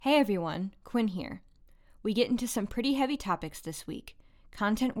Hey everyone, Quinn here. We get into some pretty heavy topics this week.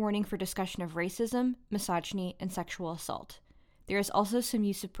 Content warning for discussion of racism, misogyny, and sexual assault. There is also some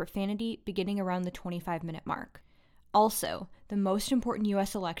use of profanity beginning around the 25-minute mark. Also, the most important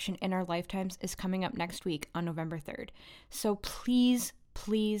U.S. election in our lifetimes is coming up next week on November 3rd. So please,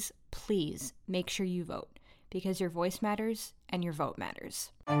 please, please make sure you vote, because your voice matters and your vote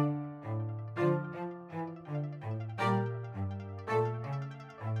matters.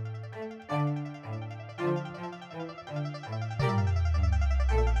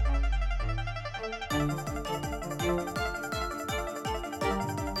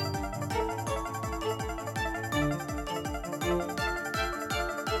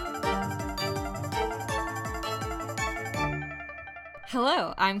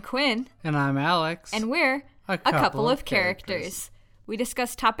 Hello, I'm Quinn. And I'm Alex. And we're a couple of characters. We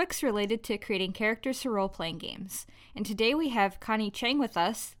discuss topics related to creating characters for role-playing games. And today we have Connie Chang with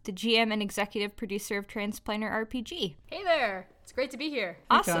us, the GM and executive producer of Transplanar RPG. Hey there! It's great to be here.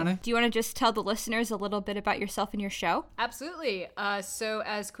 Awesome. Connie. Do you want to just tell the listeners a little bit about yourself and your show? Absolutely. So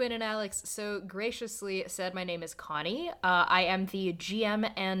as Quinn and Alex so graciously said, my name is Connie. I am the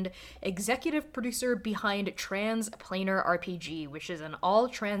GM and executive producer behind Transplanar RPG, which is an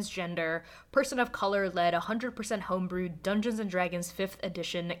all-transgender, person of color-led, 100% homebrewed Dungeons & Dragons 5th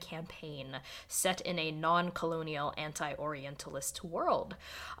edition campaign set in a non-colonial, anti-Orientalist world.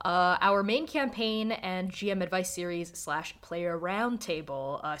 Our main campaign and GM advice series / player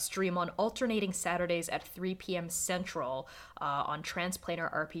roundtable stream on alternating Saturdays at 3 p.m. Central on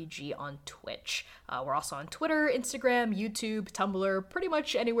Transplanar RPG on Twitch. We're also on Twitter, Instagram, YouTube, Tumblr, pretty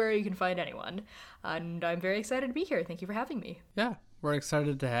much anywhere you can find anyone. And I'm very excited to be here. Thank you for having me. Yeah, we're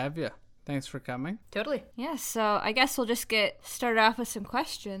excited to have you. Thanks for coming. Totally. Yeah, so I guess we'll just get started off with some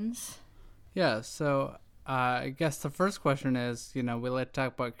questions. Yeah, so I guess the first question is, we like to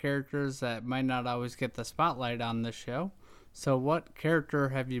talk about characters that might not always get the spotlight on this show. So what character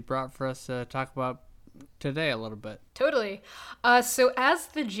have you brought for us to talk about today a little bit? Totally. So as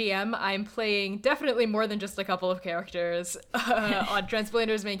the GM, I'm playing definitely more than just a couple of characters on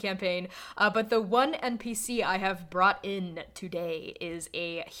Transplanar's main campaign. But the one NPC I have brought in today is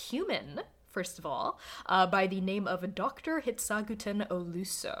a human, first of all, by the name of Dr. Hitsaguten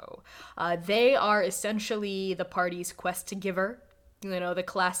Oluso. They are essentially the party's quest giver. The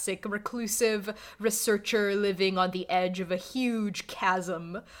classic reclusive researcher living on the edge of a huge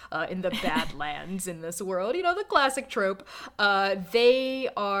chasm in the Badlands in this world. The classic trope. They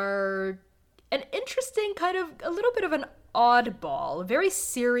are an interesting a little bit of an oddball, very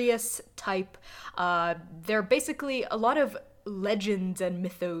serious type. They're basically a lot of legends and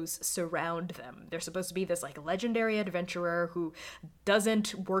mythos surround them. They're supposed to be this legendary adventurer who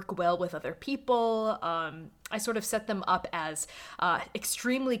doesn't work well with other people. I sort of set them up as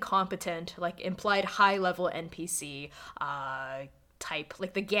extremely competent, implied high-level NPC type,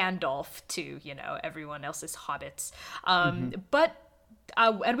 like the Gandalf to, everyone else's hobbits. But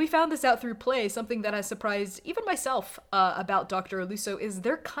and we found this out through play. Something that has surprised even myself about Dr. Oluso is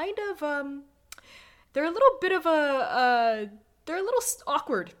they're kind of they're a little bit of they're a little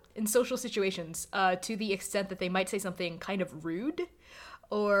awkward in social situations, to the extent that they might say something kind of rude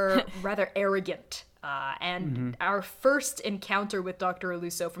or rather arrogant. And our first encounter with Dr.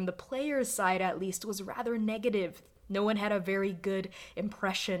 Oluso, from the player's side at least, was rather negative. No one had a very good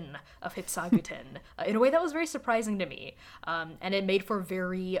impression of Hitsaguten in a way that was very surprising to me. And it made for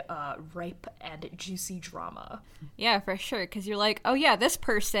very ripe and juicy drama. Yeah, for sure, because you're like, oh yeah, this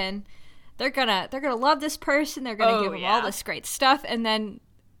person... They're gonna love this person. They're gonna give them all this great stuff, and then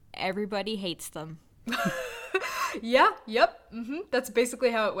everybody hates them. Yep. That's basically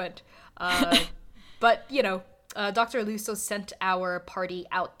how it went. But Dr. Oluso sent our party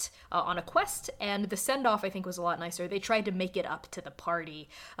out on a quest, and the send-off I think was a lot nicer. They tried to make it up to the party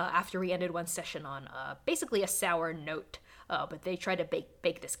after we ended one session on basically a sour note. But they try to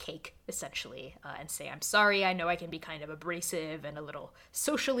bake this cake, essentially, and say, I'm sorry, I know I can be kind of abrasive and a little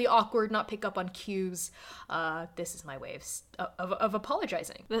socially awkward, not pick up on cues. This is my way of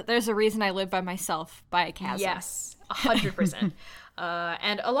apologizing. There's a reason I live by myself, by a chasm. Yes, 100%.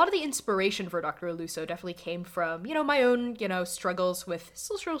 And a lot of the inspiration for Dr. Oluso definitely came from, my own, struggles with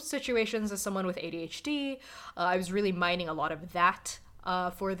social situations as someone with ADHD. I was really mining a lot of that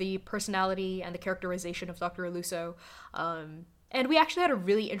for the personality and the characterization of Dr. Oluso. And we actually had a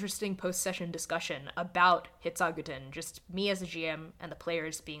really interesting post-session discussion about Hitsaguten, just me as a GM and the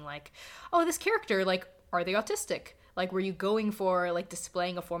players being like, oh, this character, are they autistic? Were you going for,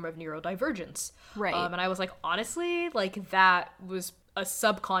 displaying a form of neurodivergence? Right. And I was like, honestly, that was a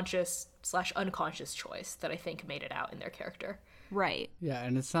subconscious / unconscious choice that I think made it out in their character. Right. Yeah,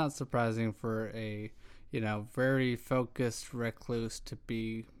 and it's not surprising for a, very focused recluse to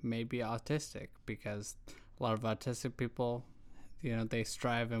be maybe autistic, because a lot of autistic people, they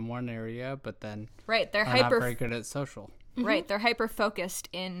strive in one area, but then right, they're not very good at social. Right, they're hyper focused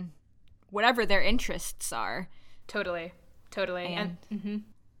in whatever their interests are. Totally. And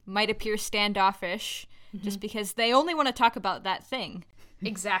might appear standoffish just because they only want to talk about that thing.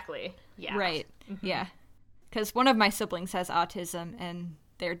 Exactly. Yeah. Right. Yeah. Because one of my siblings has autism, and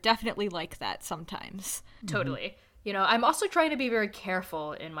they're definitely like that sometimes. Totally. I'm also trying to be very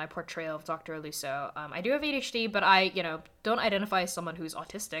careful in my portrayal of Dr. Aluso. I do have ADHD, but I, don't identify as someone who's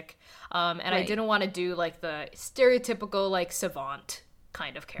autistic. And I didn't want to do, like, the stereotypical, like, savant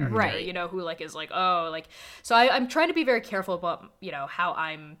kind of character, right. Who, like, is like, oh, like... So I'm trying to be very careful about, how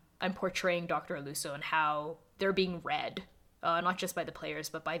I'm portraying Dr. Aluso and how they're being read. Not just by the players,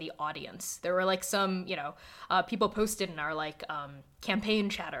 but by the audience. There were, like, some, people posted in our, like, campaign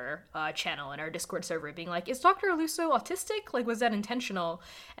chatter channel in our Discord server being like, is Dr. Aluso autistic? Like, was that intentional?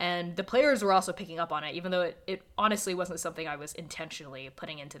 And the players were also picking up on it, even though it honestly wasn't something I was intentionally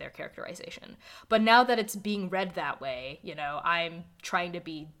putting into their characterization. But now that it's being read that way, I'm trying to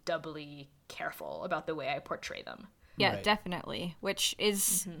be doubly careful about the way I portray them. Yeah, right. Definitely. Which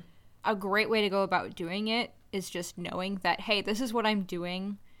is a great way to go about doing it, is just knowing that, hey, this is what I'm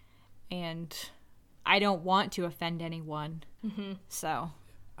doing, and I don't want to offend anyone. So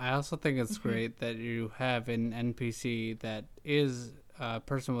I also think it's great that you have an NPC that is a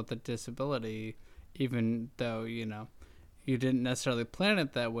person with a disability, even though, you didn't necessarily plan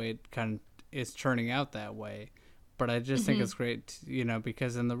it that way. It kind of is turning out that way. But I just think it's great,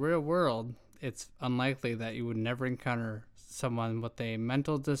 because in the real world, it's unlikely that you would never encounter someone with a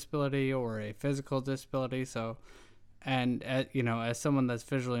mental disability or a physical disability. So, and as someone that's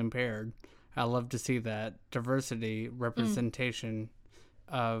visually impaired, I love to see that diversity representation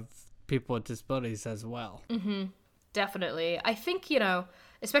of people with disabilities as well. Definitely. I think,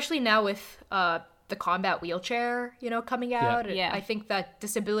 especially now with the combat wheelchair, coming out, Yeah. I think that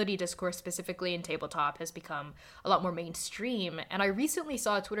disability discourse specifically in tabletop has become a lot more mainstream. And I recently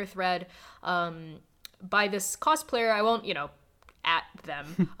saw a Twitter thread by this cosplayer. I won't, at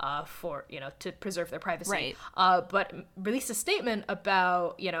them for, to preserve their privacy. Right. But released a statement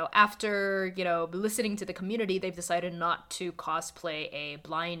about, after, listening to the community, they've decided not to cosplay a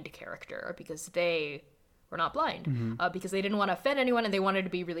blind character because they were not blind, because they didn't want to offend anyone and they wanted to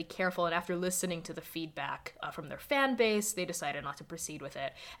be really careful. And after listening to the feedback from their fan base, they decided not to proceed with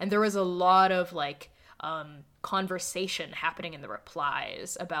it. And there was a lot of, like, conversation happening in the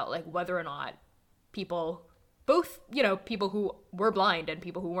replies about, like, whether or not people, both, people who were blind and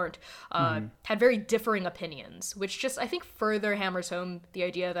people who weren't, had very differing opinions, which just, I think, further hammers home the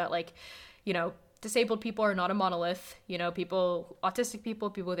idea that, like, disabled people are not a monolith. Autistic people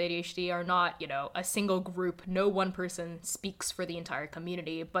with ADHD are not, a single group. No one person speaks for the entire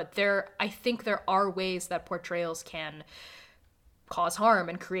community. But I think there are ways that portrayals can cause harm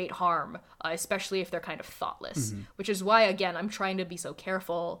and create harm, especially if they're kind of thoughtless, which is why, again, I'm trying to be so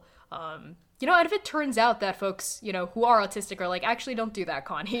careful. And if it turns out that folks, who are autistic are like, actually don't do that,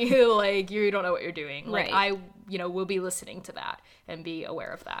 Connie, like, you don't know what you're doing. Like, right. I, will be listening to that and be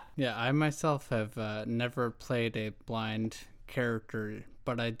aware of that. Yeah, I myself have never played a blind character,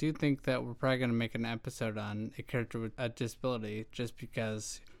 but I do think that we're probably going to make an episode on a character with a disability, just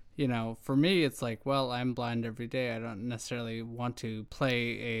because, for me, it's like, well, I'm blind every day. I don't necessarily want to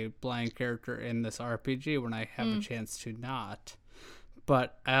play a blind character in this RPG when I have a chance to not.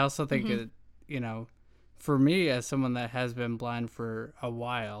 But I also think it, for me, as someone that has been blind for a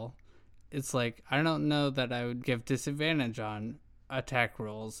while, it's like, I don't know that I would give disadvantage on attack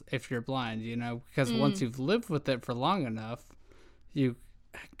rolls if you're blind, because once you've lived with it for long enough, you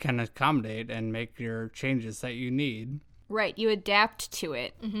can accommodate and make your changes that you need. Right, you adapt to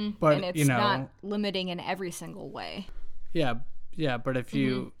it, But, and it's not limiting in every single way. Yeah, but if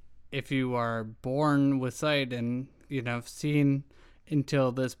you are born with sight and, seen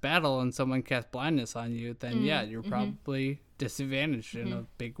until this battle and someone casts blindness on you, then you're probably disadvantaged in a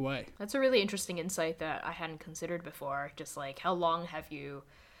big way. That's a really interesting insight that I hadn't considered before. Just like, how long have you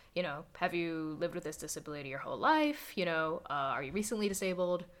lived with this disability your whole life? Are you recently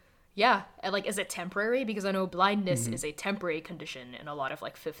disabled? Yeah. And, like, is it temporary? Because I know blindness is a temporary condition in a lot of,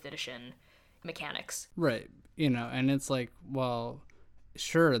 like, 5th edition mechanics. Right. And it's like, well,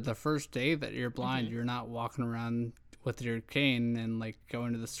 sure, the first day that you're blind, you're not walking around with your cane and, like,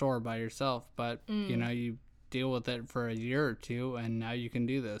 going to the store by yourself, but you deal with it for a year or two and now you can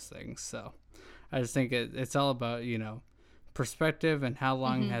do those things. So I just think it's all about perspective and how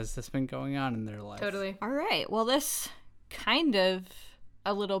long has this been going on in their life. Totally. All right, well, this kind of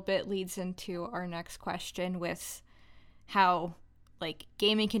a little bit leads into our next question with how, like,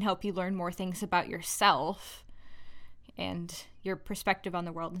 gaming can help you learn more things about yourself and your perspective on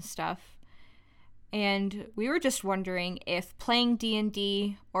the world and stuff. And we were just wondering if playing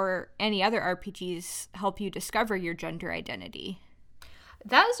D&D or any other RPGs help you discover your gender identity.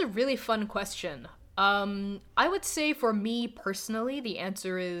 That is a really fun question. I would say for me personally, the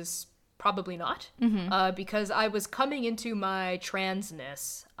answer is probably not. Because I was coming into my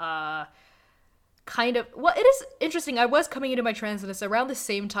transness kind of... Well, it is interesting. I was coming into my transness around the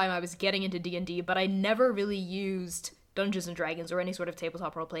same time I was getting into D&D, but I never really used Dungeons & Dragons or any sort of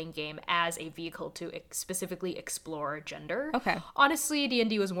tabletop role-playing game as a vehicle to specifically explore gender. Okay. Honestly,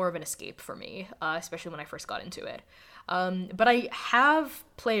 D&D was more of an escape for me, especially when I first got into it. But I have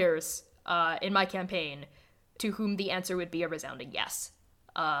players in my campaign to whom the answer would be a resounding yes.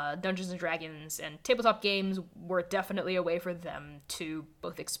 Dungeons & Dragons and tabletop games were definitely a way for them to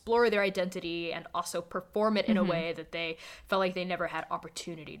both explore their identity and also perform it in a way that they felt like they never had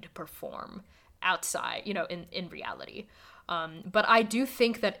opportunity to perform outside, in reality. But I do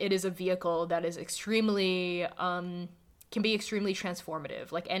think that it is a vehicle that is extremely... can be extremely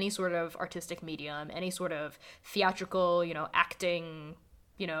transformative. Like any sort of artistic medium, any sort of theatrical, acting,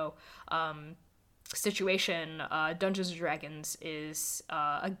 situation, Dungeons & Dragons is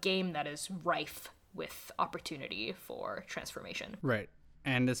a game that is rife with opportunity for transformation. Right.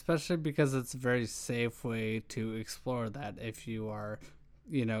 And especially because it's a very safe way to explore that. If you are,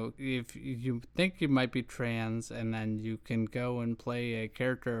 if you think you might be trans, and then you can go and play a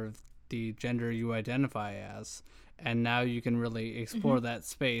character of the gender you identify as, and now you can really explore that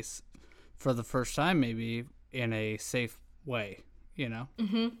space for the first time, maybe in a safe way,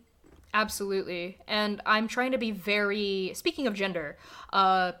 Absolutely. And I'm trying to be very, speaking of gender,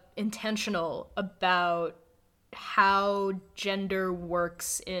 intentional about how gender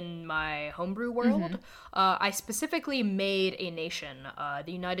works in my homebrew world. I specifically made a nation,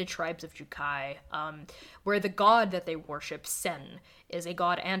 the United Tribes of Jukai, where the god that they worship, Sen, is a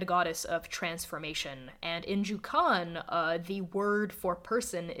god and a goddess of transformation. And in Jukan, the word for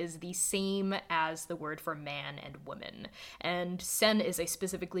person is the same as the word for man and woman. And Sen is a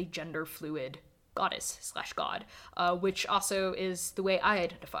specifically gender fluid goddess/god, which also is the way I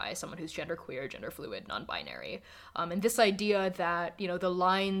identify, someone who's genderqueer, gender fluid, non-binary. And this idea that, the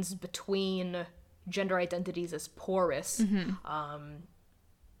lines between gender identities is porous,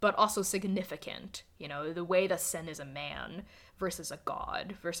 but also significant. The way that Sen is a man versus a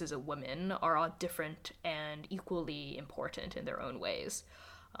god versus a woman are all different and equally important in their own ways.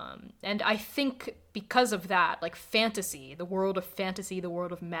 And I think because of that, like fantasy, the world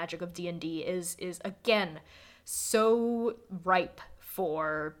of magic of D&D is again so ripe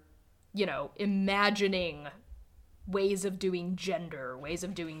for, imagining ways of doing gender, ways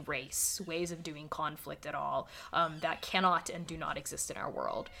of doing race, ways of doing conflict at all, that cannot and do not exist in our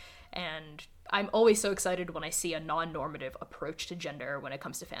world. And I'm always so excited when I see a non-normative approach to gender when it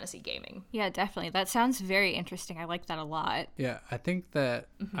comes to fantasy gaming. Yeah, definitely. That sounds very interesting. I like that a lot. Yeah, I think that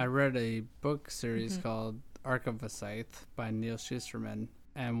I read a book series called Arc of a Scythe by Neil Schusterman,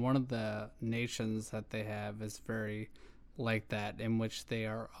 and one of the nations that they have is very like that, in which they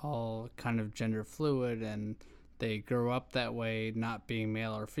are all kind of gender fluid, and they grow up that way, not being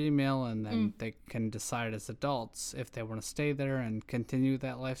male or female, and then they can decide as adults if they want to stay there and continue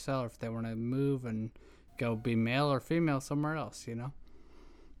that lifestyle, or if they want to move and go be male or female somewhere else,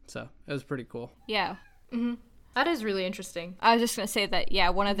 So it was pretty cool. Yeah. That is really interesting. I was just going to say that, yeah,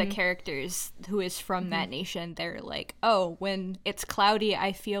 one of the characters who is from that nation, they're like, oh, when it's cloudy,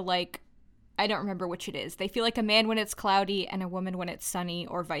 I feel like, I don't remember which it is. They feel like a man when it's cloudy and a woman when it's sunny,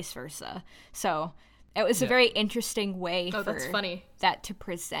 or vice versa. So it was a very interesting way for that's funny. That to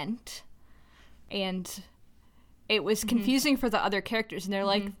present. And it was confusing for the other characters. And they're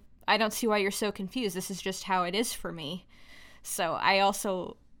like, I don't see why you're so confused. This is just how it is for me. So I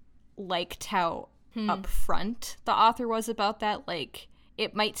also liked how upfront the author was about that. Like,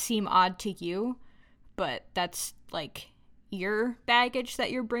 it might seem odd to you, but that's, like, your baggage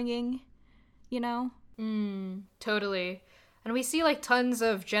that you're bringing, Totally. And we see, like, tons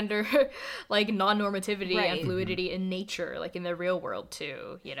of gender, like, non-normativity and fluidity in nature, like, in the real world,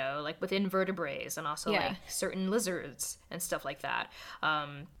 too, like, with invertebrates and also, like, certain lizards and stuff like that.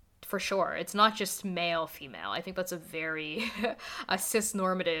 For sure. It's not just male, female. I think that's a very a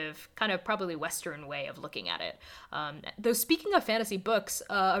cis-normative, kind of probably Western way of looking at it. Though, speaking of fantasy books,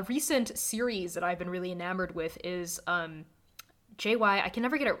 a recent series that I've been really enamored with is JY, I can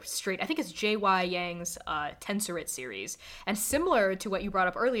never get it straight. I think it's JY Yang's Tensorit series. And similar to what you brought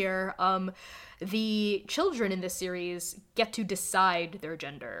up earlier, the children in this series get to decide their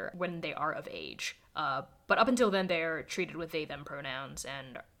gender when they are of age. But up until then, they're treated with they, them pronouns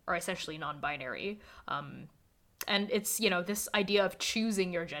and are essentially non-binary. And it's, this idea of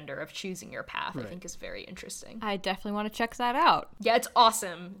choosing your gender, of choosing your path, right. I think is very interesting. I definitely want to check that out. Yeah, it's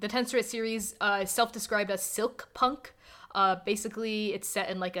awesome. The Tensorit series is self-described as silk punk. Basically, it's set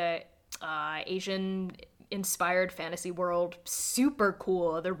in like a Asian-inspired fantasy world. Super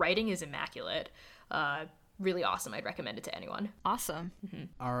cool. The writing is immaculate. Really awesome. I'd recommend it to anyone. Awesome. Mm-hmm.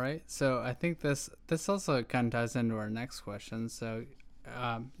 All right. So I think this also kind of ties into our next question. So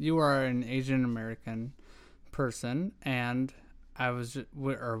you are an Asian American person, and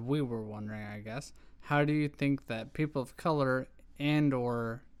we were wondering, I guess, how do you think that people of color and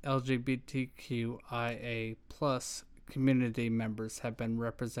or LGBTQIA plus community members have been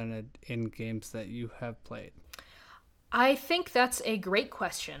represented in games that you have played? I think that's a great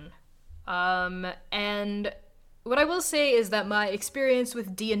question. And what I will say is that my experience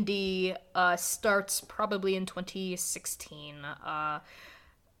with D&D starts probably in 2016.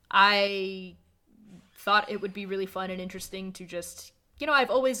 I thought it would be really fun and interesting to just, I've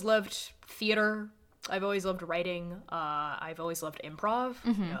always loved theater. I've always loved writing. I've always loved improv.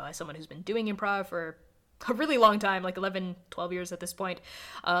 Mm-hmm. As someone who's been doing improv for a really long time, like 11, 12 years at this point,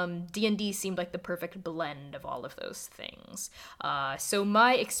 D&D seemed like the perfect blend of all of those things. So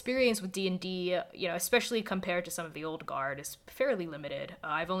my experience with D&D, especially compared to some of the old guard, is fairly limited.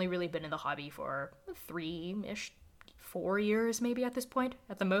 I've only really been in the hobby for 4 years maybe at this point,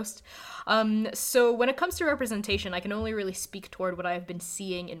 at the most. So when it comes to representation, I can only really speak toward what I've been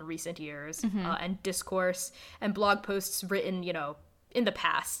seeing in recent years, and discourse and blog posts written, in the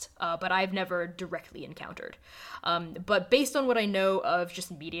past, but I've never directly encountered. But based on what I know of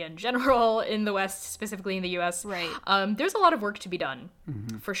just media in general in the West, specifically in the US, right. There's a lot of work to be done,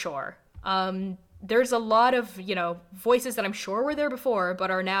 for sure. There's a lot of, voices that I'm sure were there before, but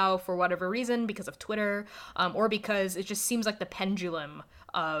are now, for whatever reason, because of Twitter, or because it just seems like the pendulum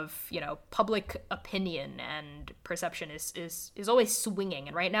of, public opinion and perception is always swinging.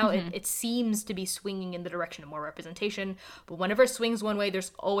 And right now it seems to be swinging in the direction of more representation. But whenever it swings one way,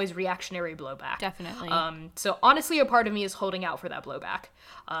 there's always reactionary blowback. Definitely. So honestly, a part of me is holding out for that blowback.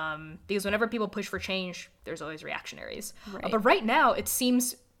 Because whenever people push for change, there's always reactionaries. Right. But right now, it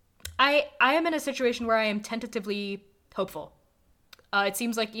seems... I am in a situation where I am tentatively hopeful. It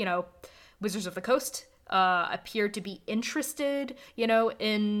seems like, Wizards of the Coast appear to be interested,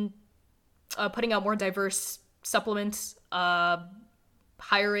 in putting out more diverse supplements,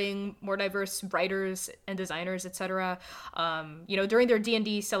 hiring more diverse writers and designers, etc. During their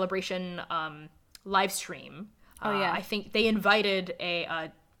D&D celebration live stream, I think they invited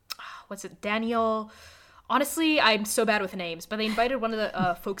Daniel... Honestly, I'm so bad with names, but they invited one of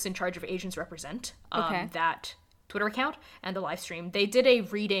the folks in charge of Asians Represent, that Twitter account, and the live stream. They did a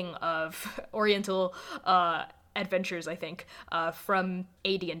reading of Oriental Adventures, I think, from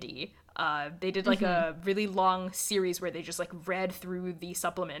AD&D. They did a really long series where they just read through the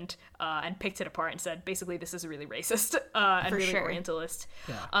supplement and picked it apart and said, basically, this is really racist and really Orientalist.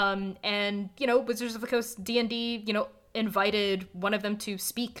 Yeah. And, Wizards of the Coast D&D, invited one of them to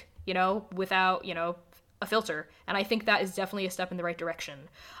speak, without, a filter, and I think that is definitely a step in the right direction.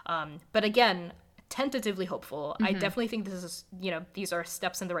 But again, tentatively hopeful. I definitely think this is, these are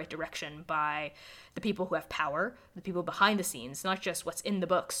steps in the right direction by the people who have power, the people behind the scenes, not just what's in the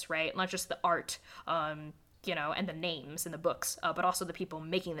books, right? Not just the art, and the names in the books, but also the people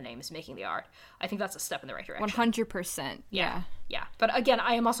making the names, making the art. I think that's a step in the right direction. 100%. Yeah. But again,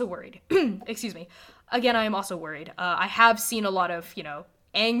 I am also worried. Excuse me. Again, I am also worried. I have seen a lot of,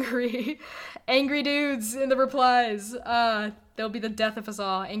 angry dudes in the replies. They'll be the death of us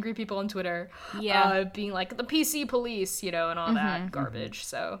all. Angry people on Twitter. Yeah. Being like the PC police, and all that garbage.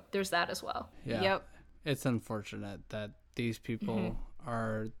 So there's that as well. Yeah. Yep. It's unfortunate that these people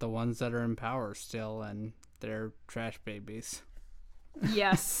are the ones that are in power still, and they're trash babies.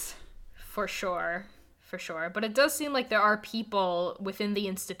 Yes, for sure. But it does seem like there are people within the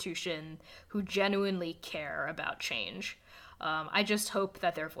institution who genuinely care about change. I just hope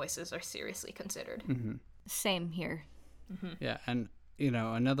that their voices are seriously considered. Same here. Yeah, and,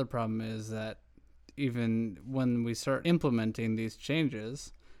 another problem is that even when we start implementing these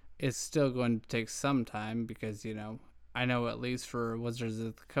changes, it's still going to take some time because, I know at least for Wizards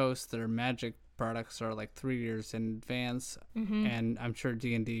of the Coast, their Magic products are 3 years in advance, and I'm sure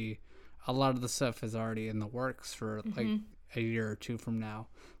D&D, a lot of the stuff is already in the works for a year or two from now.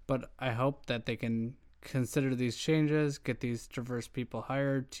 But I hope that they can consider these changes, get these diverse people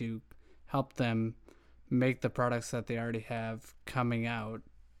hired to help them make the products that they already have coming out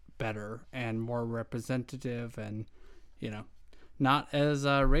better and more representative and, not as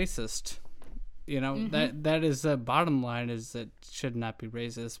racist. That is the bottom line, is it should not be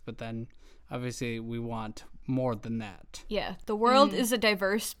racist, but then obviously we want more than that. Yeah, the world is a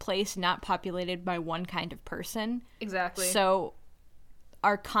diverse place not populated by one kind of person. Exactly. So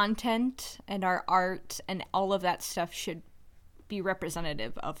our content and our art and all of that stuff should be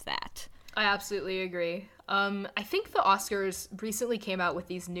representative of that. I absolutely agree. I think the Oscars recently came out with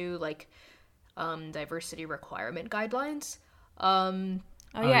these new diversity requirement guidelines.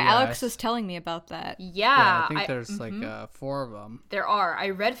 Alex was telling me about that. Yeah, I think there's 4 of them. There are. I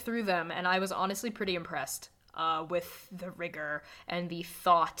read through them, and I was honestly pretty impressed with the rigor and the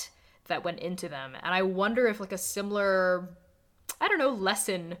thought that went into them. And I wonder if a similar,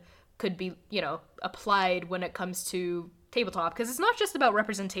 lesson could be, applied when it comes to tabletop, because it's not just about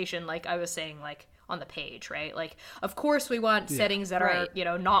representation, like I was saying, on the page, right? Of course we want settings that are,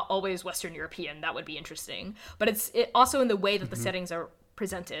 not always Western European. That would be interesting. But it's also in the way that the settings are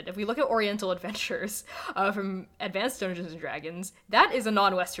presented. If we look at Oriental Adventures from Advanced Dungeons & Dragons, that is a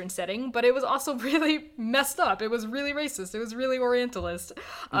non-Western setting, but it was also really messed up. It was really racist. It was really Orientalist.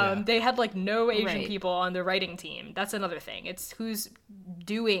 They had no Asian people on the writing team. That's another thing. It's who's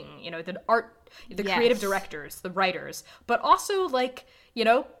doing, the art, the creative directors, the writers, but also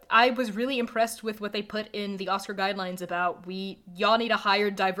I was really impressed with what they put in the Oscar guidelines about y'all need to hire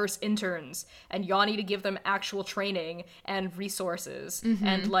diverse interns, and y'all need to give them actual training and resources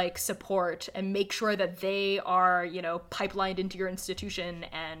and support, and make sure that they are, pipelined into your institution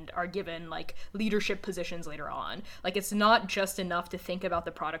and are given leadership positions later on. It's not just enough to think about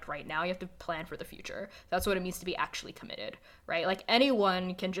the product right now. You have to plan for the future. That's what it means to be actually committed, right?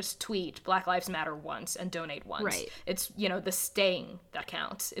 Anyone can just tweet Black Lives Matter once and donate once. Right. It's, the staying that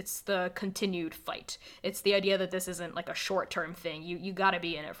counts. It's the continued fight. It's the idea that this isn't a short-term thing. You got to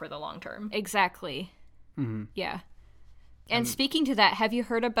be in it for the long term. Exactly. Mm-hmm. Yeah. And speaking to that, have you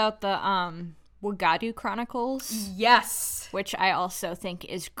heard about the Wagadu Chronicles? Yes. Which I also think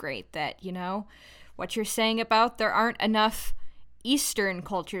is great, that, what you're saying about there aren't enough Eastern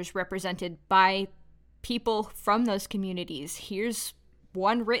cultures represented by people from those communities. Here's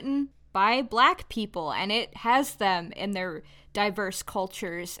one written by Black people, and it has them in their diverse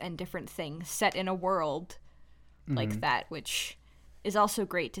cultures and different things set in a world like that, which is also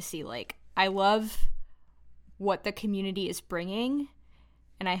great to see. I love what the community is bringing,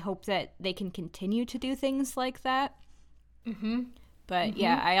 and I hope that they can continue to do things like that. But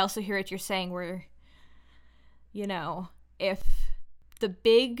yeah, I also hear what you're saying, where, if the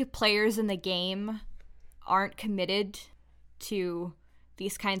big players in the game aren't committed to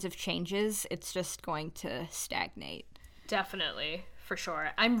these kinds of changes, it's just going to stagnate. Definitely, for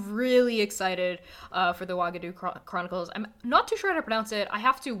sure. I'm really excited for the Wagadu Chronicles. I'm not too sure how to pronounce it. I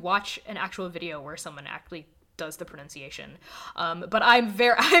have to watch an actual video where someone actually does the pronunciation. But I'm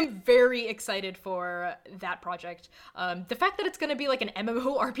very excited for that project. The fact that it's going to be an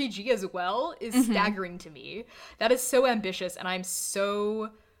MMORPG as well is staggering to me. That is so ambitious, and I'm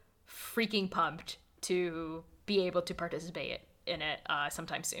so freaking pumped to be able to participate in it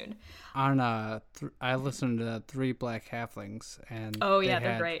sometime soon. I listened to 3 Black Halflings, and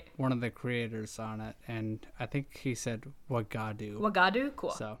they're great. One of the creators on it, and I think he said Wagadu. Wagadu?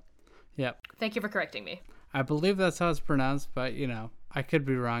 Cool. So, yep. Thank you for correcting me. I believe that's how it's pronounced, but I could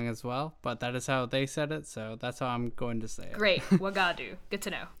be wrong as well, but that is how they said it, so that's how I'm going to say it. Great. Wagadu. Good to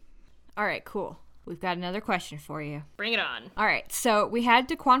know. All right, cool. We've got another question for you. Bring it on. All right, so we had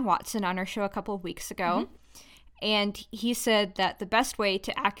Daquan Watson on our show a couple of weeks ago. And he said that the best way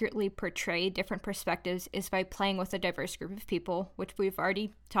to accurately portray different perspectives is by playing with a diverse group of people, which we've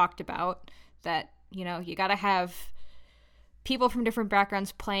already talked about, that, you got to have people from different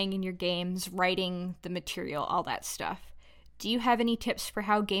backgrounds playing in your games, writing the material, all that stuff. Do you have any tips for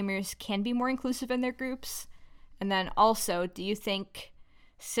how gamers can be more inclusive in their groups? And then also, do you think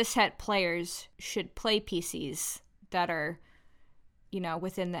cishet players should play PCs that are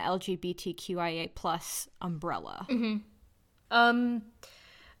within the LGBTQIA plus umbrella?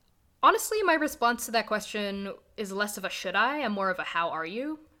 Honestly, my response to that question is less of a should I and more of a how are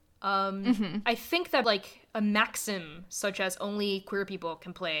you? I think that a maxim such as only queer people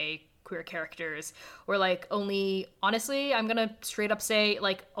can play queer characters, or honestly, I'm gonna straight up say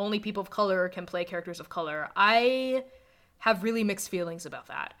only people of color can play characters of color. I have really mixed feelings about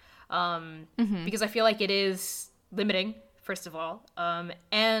that. Because I feel like it is limiting, first of all.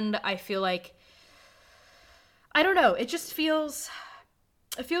 And I feel I don't know, it just feels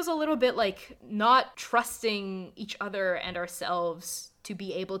it feels a little bit like not trusting each other and ourselves to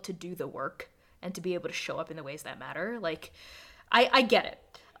be able to do the work and to be able to show up in the ways that matter. Like, I get it.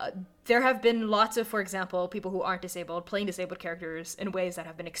 There have been lots of, for example, people who aren't disabled playing disabled characters in ways that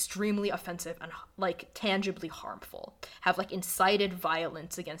have been extremely offensive and like tangibly harmful, have like incited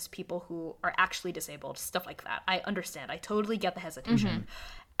violence against people who are actually disabled, stuff like that. I understand. I totally get the hesitation.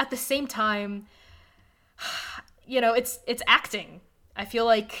 At the same time, you know, it's acting. I feel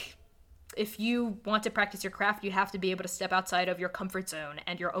like if you want to practice your craft, you have to be able to step outside of your comfort zone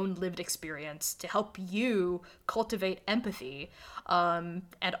and your own lived experience to help you cultivate empathy, and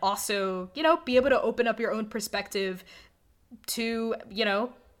also, you know, be able to open up your own perspective to, you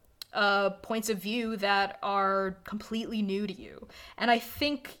know, points of view that are completely new to you. And I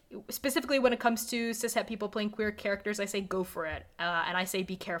think specifically when it comes to cishet people playing queer characters, I say go for it, and I say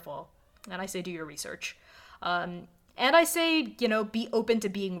be careful, and I say do your research. And I say, you know, be open to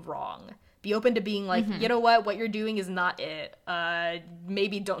being wrong. Be open to being like, you know what you're doing is not it.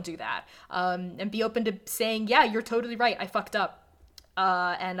 Maybe don't do that. And be open to saying, yeah, you're totally right. I fucked up.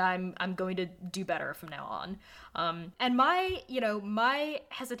 And I'm going to do better from now on. And my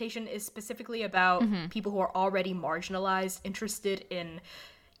hesitation is specifically about people who are already marginalized, interested in,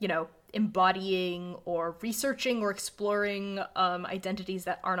 you know, embodying or researching or exploring identities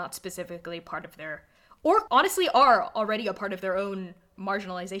that are not specifically part of their, or honestly are already a part of their own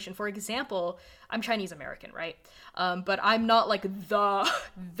marginalization. For example, I'm Chinese American, right? But I'm not like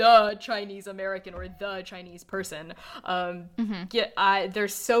the Chinese American or the Chinese person.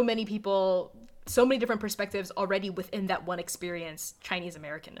 There's so many people, so many different perspectives already within that one experience, Chinese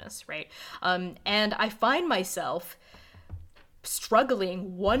Americanness, right? And I find myself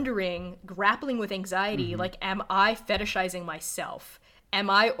struggling, wondering, grappling with anxiety, like, am I fetishizing myself? Am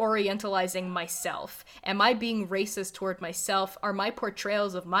I orientalizing myself? Am I being racist toward myself? Are my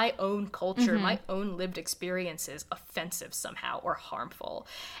portrayals of my own culture, my own lived experiences offensive somehow or harmful?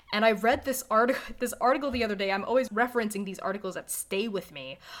 And I read this article the other day. I'm always referencing these articles that stay with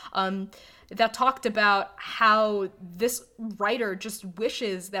me, that talked about how this writer just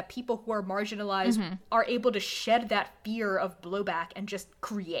wishes that people who are marginalized are able to shed that fear of blowback and just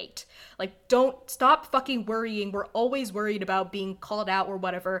create. Like, don't stop fucking worrying. We're always worried about being called out or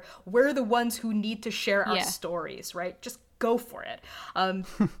whatever. We're the ones who need to share our stories, right? Just go for it. And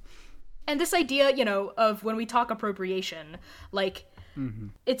this idea, you know, of when we talk appropriation, like,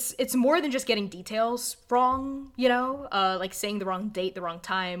 it's more than just getting details wrong, you know, like saying the wrong date, the wrong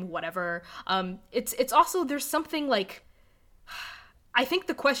time, whatever. It's also, there's something like, I think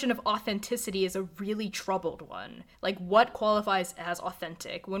the question of authenticity is a really troubled one. Like, what qualifies as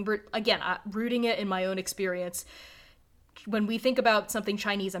authentic? When we're, again, rooting it in my own experience, when we think about something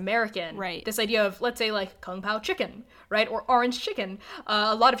Chinese American, right, this idea of, let's say, like Kung Pao chicken, right, or orange chicken,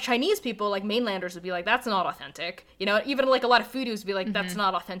 a lot of Chinese people, like mainlanders, would be like, that's not authentic. You know, even like a lot of foodies would be like, that's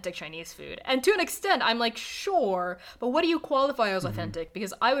not authentic Chinese food. And to an extent, I'm like, sure, but what do you qualify as authentic?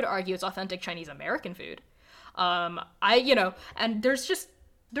 Because I would argue it's authentic Chinese American food. And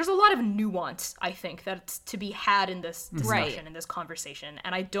there's a lot of nuance, I think, that's to be had in this discussion, in this conversation,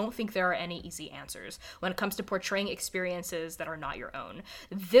 and I don't think there are any easy answers when it comes to portraying experiences that are not your own.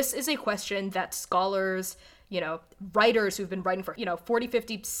 This is a question that scholars, you know, writers who've been writing for, 40,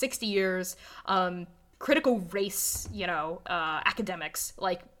 50, 60 years, critical race, academics,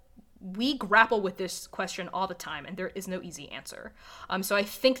 like, we grapple with this question all the time, and there is no easy answer. So I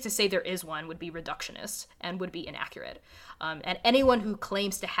think to say there is one would be reductionist and would be inaccurate. And anyone who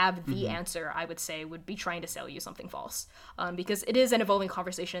claims to have the answer, I would say, would be trying to sell you something false. Because it is an evolving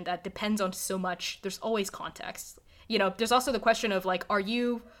conversation that depends on so much. There's always context. You know, there's also the question of, like, are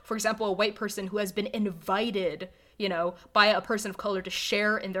you, for example, a white person who has been invited, by a person of color to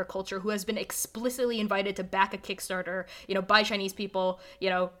share in their culture, who has been explicitly invited to back a Kickstarter, by Chinese people,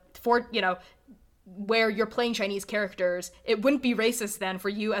 where you're playing Chinese characters, it wouldn't be racist then for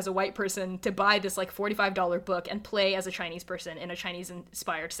you as a white person to buy this like $45 book and play as a Chinese person in a Chinese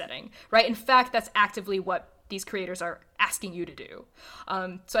inspired setting, right? In fact, that's actively what these creators are asking you to do.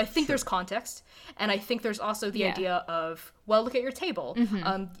 So I think there's context, and I think there's also the idea of, well, look at your table.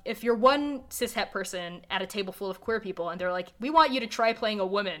 If you're one cishet person at a table full of queer people and they're like, we want you to try playing a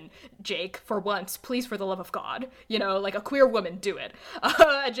woman, Jake, for once, please, for the love of God, like a queer woman, do it.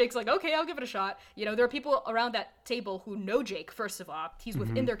 And Jake's like, okay, I'll give it a shot. There are people around that table who know Jake, first of all. He's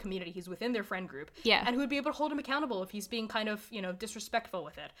within their community, he's within their friend group, and who would be able to hold him accountable if he's being kind of, disrespectful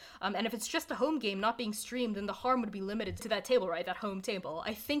with it. And if it's just a home game not being streamed, then the harm would be limited headed to that table, right? That home table.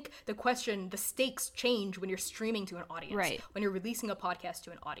 I think the stakes change when you're streaming to an audience, right? When you're releasing a podcast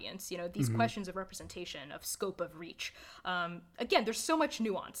to an audience, these questions of representation, of scope, of reach. Again, there's so much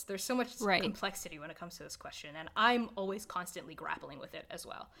nuance. There's so much complexity when it comes to this question. And I'm always constantly grappling with it as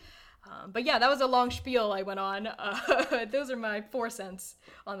well. But yeah, that was a long spiel I went on. Those are my 4 cents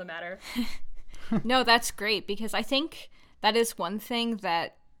on the matter. No, that's great, because I think that is one thing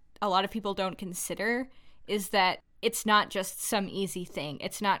that a lot of people don't consider, is that it's not just some easy thing.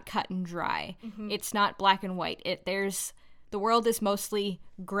 It's not cut and dry. It's not black and white. The world is mostly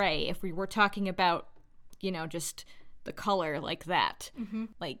gray if we were talking about, just the color like that.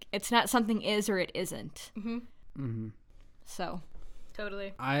 Like, it's not something is or it isn't. So...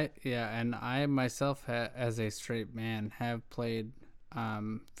 Totally. And I myself, as a straight man, have played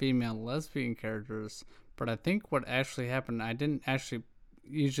female lesbian characters, but I think what actually happened, I didn't actually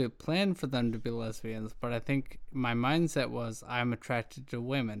usually plan for them to be lesbians, but I think my mindset was I'm attracted to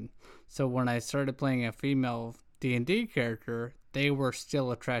women. So when I started playing a female D&D character, they were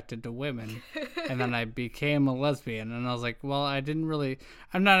still attracted to women, and then I became a lesbian, and I was like, well,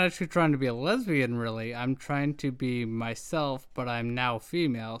 I'm not actually trying to be a lesbian, really. I'm trying to be myself, but I'm now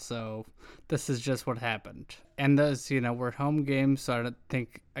female, so this is just what happened. And those, were home games, so I don't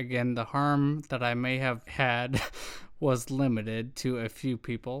think, again, the harm that I may have had was limited to a few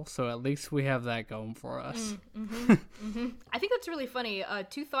people, so at least we have that going for us. I think that's really funny.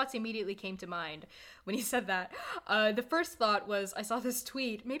 2 thoughts immediately came to mind when you said that. The first thought was, I saw this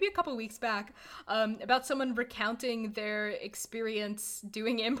tweet maybe a couple weeks back about someone recounting their experience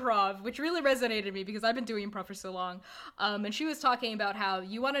doing improv, which really resonated with me because I've been doing improv for so long. And she was talking about how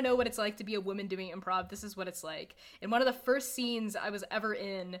you want to know what it's like to be a woman doing improv. This is what it's like. In one of the first scenes I was ever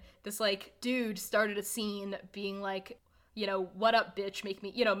in, this dude started a scene being like, what up, bitch, make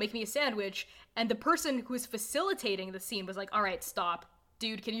me a sandwich. And the person who was facilitating the scene was like, all right, stop.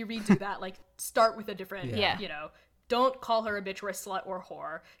 Dude, can you redo that? Start with a different, don't call her a bitch or a slut or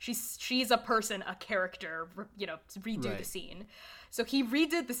whore. She's a person, a character, redo the scene. So he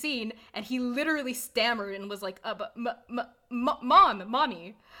redid the scene, and he literally stammered and was like,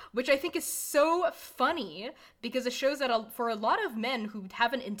 mommy, which I think is so funny because it shows that for a lot of men who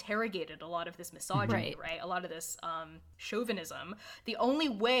haven't interrogated a lot of this misogyny, right? A lot of this chauvinism, the only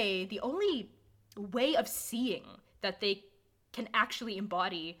way of seeing that they can actually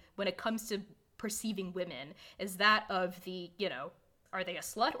embody when it comes to perceiving women is that of the, are they a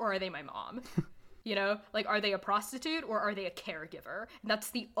slut or are they my mom? Are they a prostitute or are they a caregiver? And that's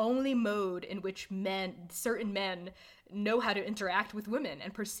the only mode in which certain men know how to interact with women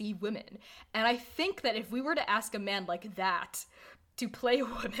and perceive women. And I think that if we were to ask a man like that to play a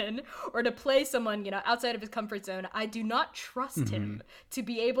woman or to play someone, outside of his comfort zone, I do not trust him to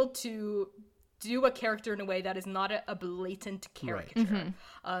be able to do a character in a way that is not a blatant caricature.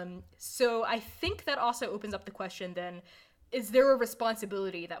 So I think that also opens up the question then, is there a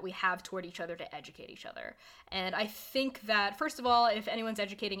responsibility that we have toward each other to educate each other? And I think that, first of all, if anyone's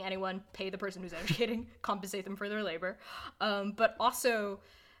educating anyone, pay the person who's educating, compensate them for their labor. But also,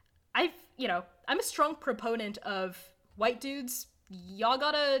 I'm a strong proponent of white dudes. Y'all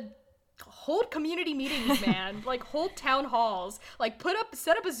gotta hold community meetings, man. Hold town halls.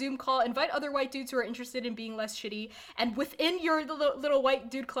 Set up a Zoom call, invite other white dudes who are interested in being less shitty, and within your little white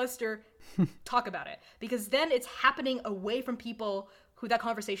dude cluster, talk about it. Because then it's happening away from people who that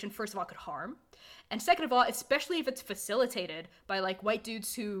conversation, first of all, could harm. And second of all, especially if it's facilitated by white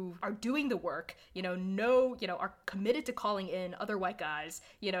dudes who are doing the work, are committed to calling in other white guys,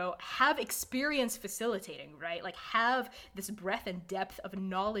 have experience facilitating, right? Have this breadth and depth of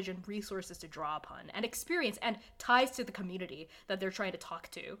knowledge and resources to draw upon, and experience and ties to the community that they're trying to talk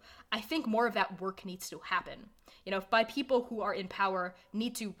to. I think more of that work needs to happen. By people who are in power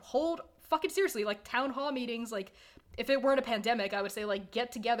need to hold fucking seriously, town hall meetings, if it weren't a pandemic, I would say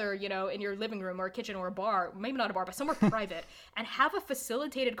get together, in your living room or a kitchen or a bar, maybe not a bar, but somewhere private, and have a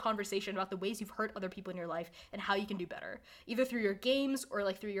facilitated conversation about the ways you've hurt other people in your life and how you can do better, either through your games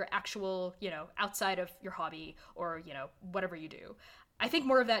or through your actual, outside of your hobby or, whatever you do. I think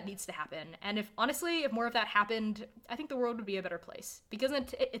more of that needs to happen. And if more of that happened, I think the world would be a better place, because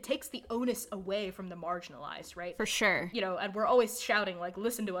it takes the onus away from the marginalized, right? For sure. And we're always shouting,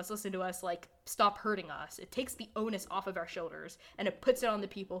 listen to us, stop hurting us. It takes the onus off of our shoulders and it puts it on the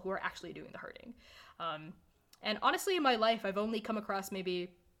people who are actually doing the hurting. And honestly, in my life, I've only come across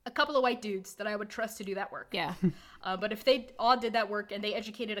maybe a couple of white dudes that I would trust to do that work. Yeah. But if they all did that work and they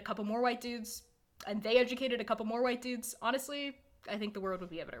educated a couple more white dudes and they educated a couple more white dudes, honestly, I think the world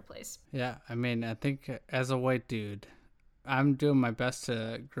would be a better place. Yeah, I mean, I think as a white dude, I'm doing my best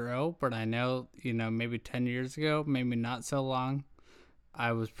to grow, but I know, maybe 10 years ago, maybe not so long,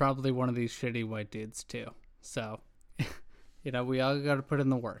 I was probably one of these shitty white dudes too. So, we all got to put in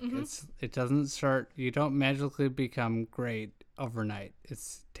the work. It doesn't start, you don't magically become great overnight. It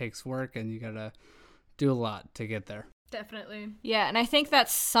takes work, and you got to do a lot to get there. Definitely. Yeah, and I think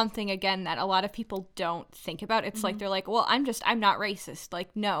that's something, again, that a lot of people don't think about. It's like, they're like, well, I'm not racist.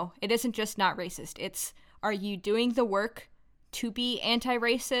 Like, no, it isn't just not racist. It's, are you doing the work to be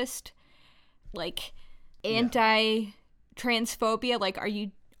anti-racist? Like, anti-transphobia? Like,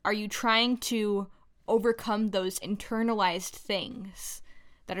 are you trying to overcome those internalized things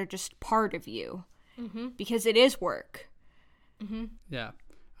that are just part of you? Because it is work. Yeah.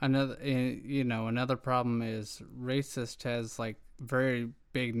 Another problem is racist has like very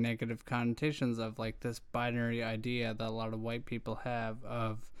big negative connotations of like this binary idea that a lot of white people have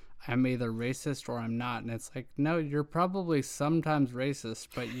of I'm either racist or I'm not. And it's like, no, you're probably sometimes racist,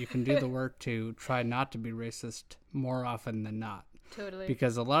 but you can do the work to try not to be racist more often than not. Totally.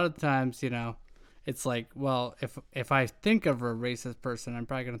 Because a lot of times, it's like, well, if I think of a racist person, I'm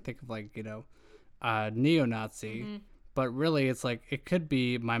probably going to think of like, a neo-Nazi. But really, it's like, it could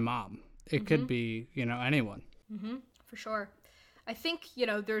be my mom. It could be, anyone. For sure. I think,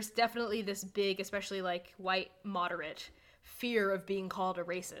 there's definitely this big, especially like white moderate fear of being called a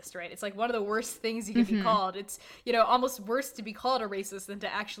racist, right? It's like one of the worst things you can be called. It's, almost worse to be called a racist than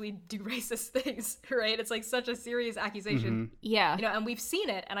to actually do racist things, right? It's like such a serious accusation. Yeah. And we've seen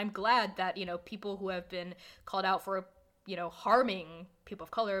it. And I'm glad that, people who have been called out for, harming people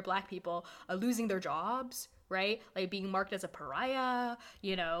of color, Black people, losing their jobs, right? Like being marked as a pariah,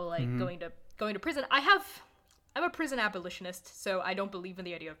 like going to prison. I'm a prison abolitionist, so I don't believe in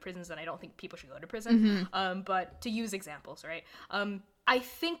the idea of prisons, and I don't think people should go to prison. But to use examples, right? I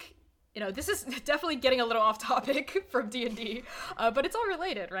think, this is definitely getting a little off topic from D&D, but it's all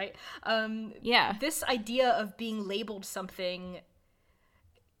related, right? Yeah. This idea of being labeled something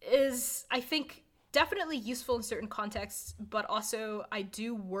is, I think, definitely useful in certain contexts, but also I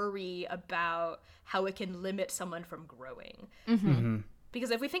do worry about how it can limit someone from growing.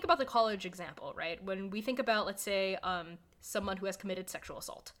 Because if we think about the college example, right, when we think about, let's say, someone who has committed sexual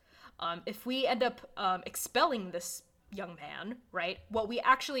assault, if we end up expelling this young man, right, what we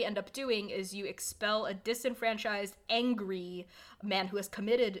actually end up doing is you expel a disenfranchised, angry man who has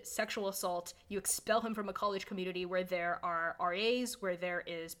committed sexual assault. You expel him from a college community where there are RAs, where there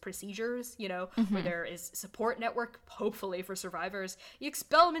is procedures, where there is support network, hopefully for survivors. You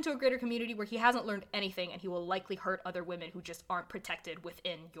expel him into a greater community where he hasn't learned anything, and he will likely hurt other women who just aren't protected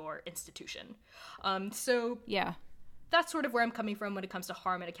within your institution. So Yeah. that's sort of where I'm coming from when it comes to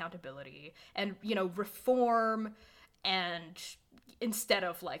harm and accountability and, reform, and instead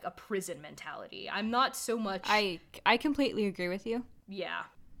of like a prison mentality. I'm not so much... I completely agree with you. Yeah.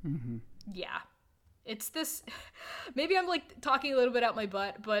 Yeah. It's this... Maybe I'm like talking a little bit out my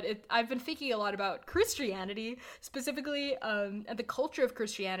butt, but I've been thinking a lot about Christianity, specifically, and the culture of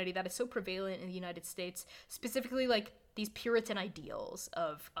Christianity that is so prevalent in the United States, specifically like these Puritan ideals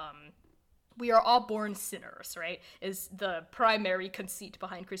of... we are all born sinners, right, is the primary conceit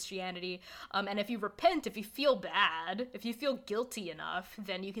behind Christianity. And if you repent, if you feel bad, if you feel guilty enough,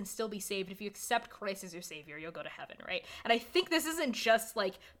 then you can still be saved. If you accept Christ as your savior, you'll go to heaven, right? And I think this isn't just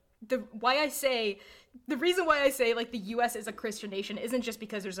like the reason why I say like the US is a Christian nation isn't just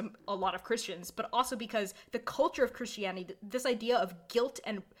because there's a lot of Christians, but also because the culture of Christianity, this idea of guilt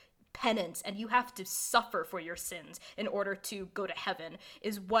and penance, and you have to suffer for your sins in order to go to heaven,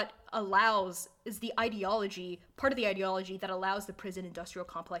 is what is the ideology, part of the ideology that allows the prison industrial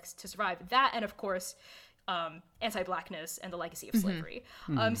complex to survive. That, and of course, anti-Blackness and the legacy of slavery.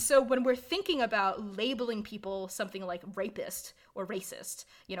 So when we're thinking about labeling people something like rapist or racist,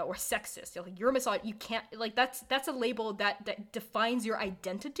 or sexist, like you're a misogynist, you can't, like that's a label that defines your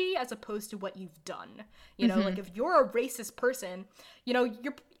identity as opposed to what you've done. Like if you're a racist person,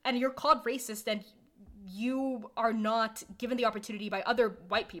 you're called racist, then you are not given the opportunity by other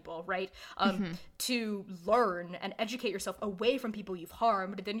white people, right, to learn and educate yourself away from people you've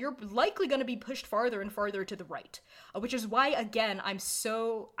harmed, then you're likely going to be pushed farther and farther to the right, which is why, again, I'm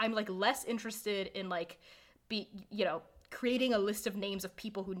like less interested in like creating a list of names of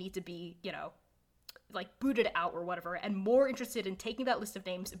people who need to be, like booted out or whatever, and more interested in taking that list of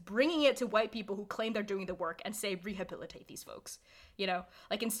names, bringing it to white people who claim they're doing the work and say, rehabilitate these folks,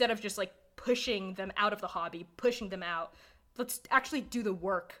 like instead of just like pushing them out of the hobby, pushing them out, let's actually do the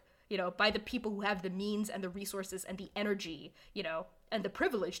work, by the people who have the means and the resources and the energy, and the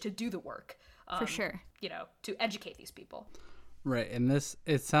privilege to do the work. For sure. To educate these people. Right. And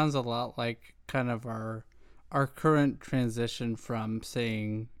it sounds a lot like kind of our current transition from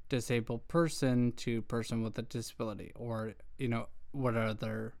saying disabled person to person with a disability, or, you know,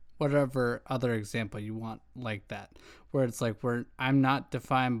 whatever other example you want like that, where it's like, I'm not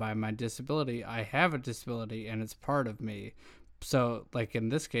defined by my disability. I have a disability and it's part of me. So like in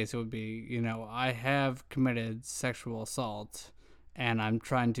this case, it would be, you know, I have committed sexual assault and I'm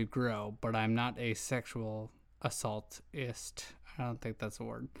trying to grow, but I'm not a sexual assaultist. I don't think that's a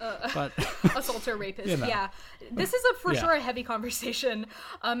word, but assaulter, rapist. You know. Yeah, this is for sure a heavy conversation.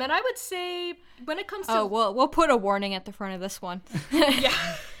 And I would say when it comes to we'll put a warning at the front of this one. Yeah,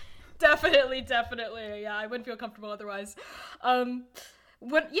 definitely. Yeah, I wouldn't feel comfortable otherwise. When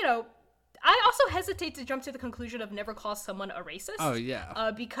you know, I also hesitate to jump to the conclusion of never call someone a racist. Oh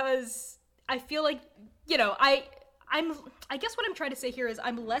yeah. Because I feel like, you know, I guess what I'm trying to say here is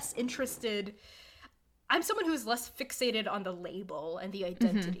I'm less interested. I'm someone who's less fixated on the label and the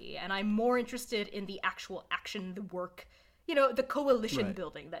identity, and I'm more interested in the actual action, the work, you know, the coalition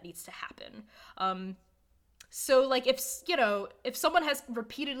building that needs to happen. So, like, if someone has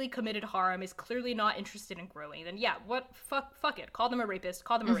repeatedly committed harm, is clearly not interested in growing, then yeah, fuck it. Call them a rapist,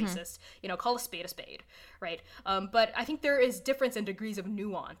 call them a racist, you know, call a spade, right? But I think there is difference in degrees of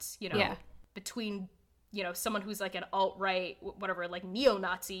nuance, you know, between, you know, someone who's like an alt-right, whatever, like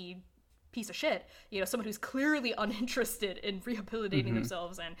neo-Nazi piece of shit, you know, someone who's clearly uninterested in rehabilitating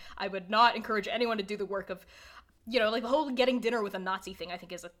themselves, and I would not encourage anyone to do the work of, you know, like the whole getting dinner with a Nazi thing, I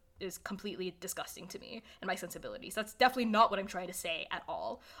think is completely disgusting to me and my sensibilities. That's definitely not what I'm trying to say at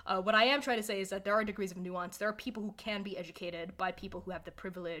all. What I am trying to say is that there are degrees of nuance. There are people who can be educated by people who have the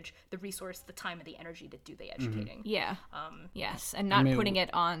privilege, the resource, the time, and the energy to do the educating. Yeah. Yes, and not putting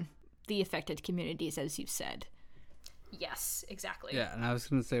it on the affected communities, as you said. Yes, exactly. Yeah, and I was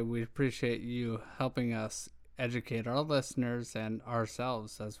going to say we appreciate you helping us educate our listeners and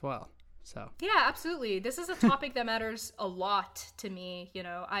ourselves as well. So yeah, absolutely. This is a topic that matters a lot to me. You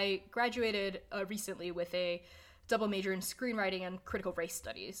know, I graduated recently with a double major in screenwriting and critical race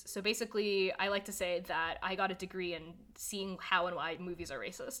studies. So basically, I like to say that I got a degree in seeing how and why movies are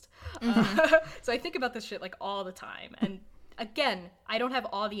racist. So I think about this shit like all the time. And again, I don't have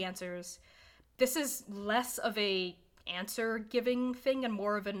all the answers. This is less of a answer giving thing and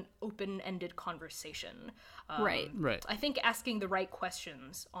more of an open-ended conversation. Right. I think asking the right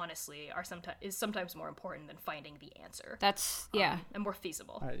questions, honestly, is sometimes more important than finding the answer. That's and more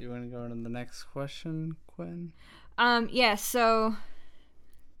feasible. All right, you want to go into the next question, Quinn? Yeah, so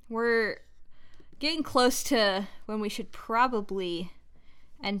we're getting close to when we should probably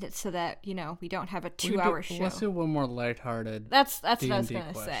end it so that, you know, we don't have a 2-hour show. Let's do one more lighthearted. That's what D&D I was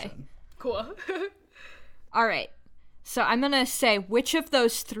gonna say. Cool. All right. So I'm gonna say, which of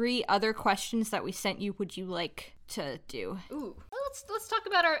those 3 other questions that we sent you would you like to do? Ooh. Well, let's talk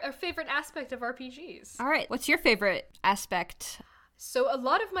about our favorite aspect of RPGs. All right. What's your favorite aspect? So a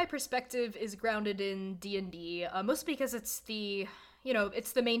lot of my perspective is grounded in D&D, mostly because it's the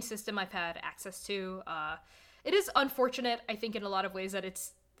main system I've had access to. It is unfortunate, I think, in a lot of ways that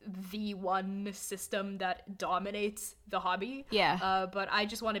it's the one system that dominates the hobby. Yeah. But I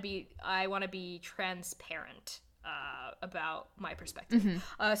want to be transparent about my perspective.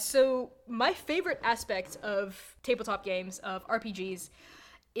 So my favorite aspect of tabletop games, of RPGs,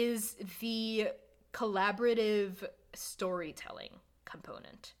 is the collaborative storytelling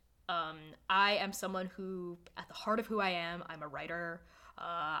component. I am someone who, at the heart of who I am, I'm a writer.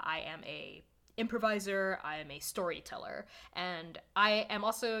 I am a improviser, I am a storyteller, and I am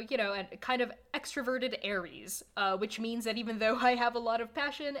also, you know, a kind of extroverted Aries, which means that even though I have a lot of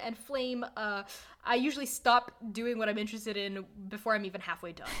passion and flame, I usually stop doing what I'm interested in before I'm even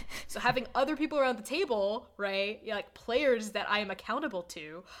halfway done. So having other people around the table, right, like players that I am accountable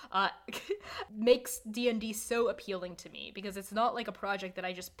to, makes D&D so appealing to me, because it's not like a project that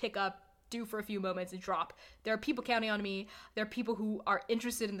I just pick up, do for a few moments and drop. There are people counting on me. There are people who are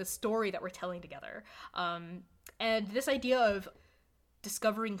interested in the story that we're telling together. And this idea of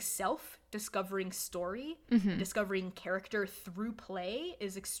discovering self, discovering story, discovering character through play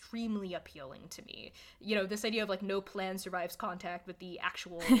is extremely appealing to me. You know, this idea of like no plan survives contact with the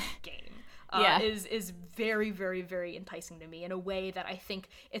actual game is very, very, very enticing to me in a way that I think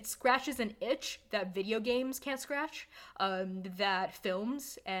it scratches an itch that video games can't scratch, that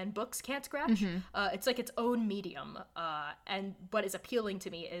films and books can't scratch. It's like its own medium. And what is appealing to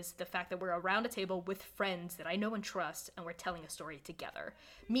me is the fact that we're around a table with friends that I know and trust, and we're telling a story together.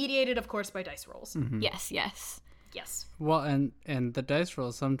 Mediated, of course, by dice rolls. Yes. Well, and the dice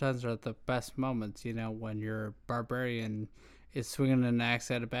rolls sometimes are at the best moments, you know, when your barbarian is swinging an axe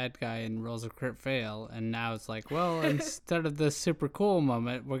at a bad guy and rolls a crit fail. And now it's like, well, instead of this super cool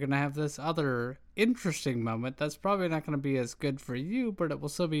moment, we're going to have this other interesting moment that's probably not going to be as good for you, but it will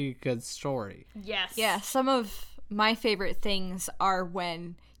still be a good story. Yes. Yeah, some of my favorite things are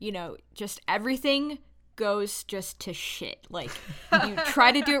when, just everything goes just to shit. Like, you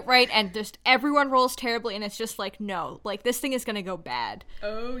try to do it right and just everyone rolls terribly and it's just like, no, like, this thing is going to go bad.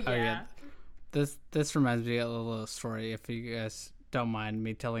 Oh, yeah. This reminds me of a little story, if you guys don't mind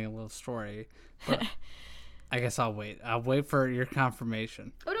me telling a little story. But I guess I'll wait. I'll wait for your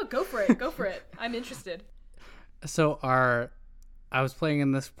confirmation. Oh, no, go for it. Go for it. I'm interested. So I was playing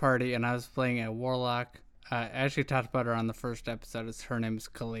in this party, and I was playing a warlock. I actually talked about her on the first episode. Her name is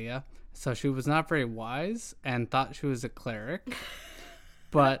Kalia. So she was not very wise and thought she was a cleric.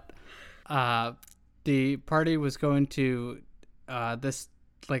 But the party was going to this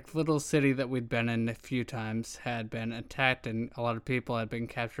little city that we'd been in a few times had been attacked, and a lot of people had been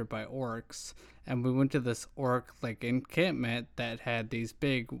captured by orcs. And we went to this orc encampment that had these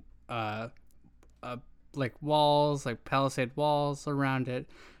big walls, palisade walls around it,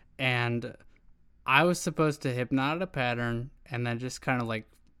 and I was supposed to hypnotic a pattern and then just kind of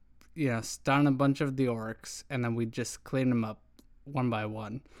stun a bunch of the orcs, and then we'd just clean them up one by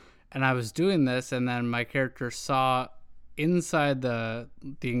one. And I was doing this, and then my character saw inside the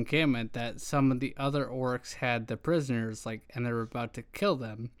encampment that some of the other orcs had the prisoners, and they were about to kill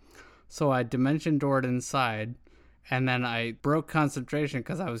them. So I dimension doored inside, and then I broke concentration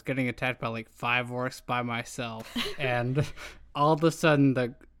because I was getting attacked by 5 orcs by myself. And all of a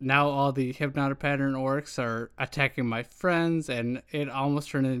sudden, now all the hypnotic pattern orcs are attacking my friends, and it almost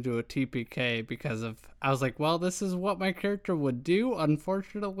turned into a TPK because I was like, well, this is what my character would do.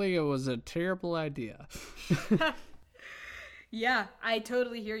 Unfortunately, it was a terrible idea. Yeah, I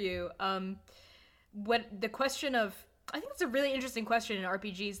totally hear you. What the question of, I think it's a really interesting question in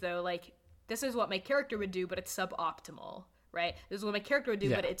RPGs though, this is what my character would do, but it's suboptimal, right? This is what my character would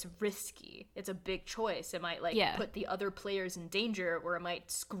do, but it's risky. It's a big choice. It might put the other players in danger, or it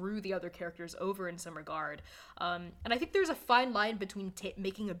might screw the other characters over in some regard. And I think there's a fine line between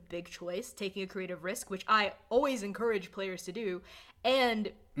making a big choice, taking a creative risk, which I always encourage players to do,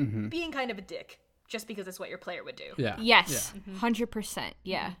 and being kind of a dick. Just because it's what your player would do. Yeah. Yes, 100%.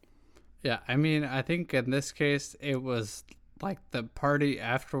 Yeah. Yeah, I mean, I think in this case, it was the party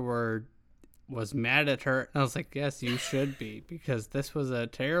afterward was mad at her. And I was like, yes, you should be, because this was a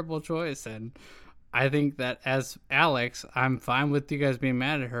terrible choice. And I think that as Alex, I'm fine with you guys being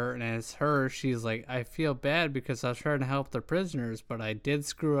mad at her. And as her, she's like, I feel bad because I was trying to help the prisoners, but I did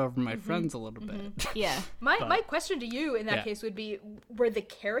screw over my friends a little bit. Yeah. My question to you in that case would be, were the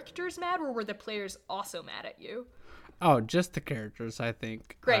characters mad, or were the players also mad at you? Oh, just the characters, I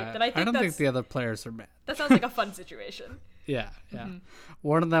think. Great. Then I don't think the other players are mad. That sounds like a fun situation. Yeah.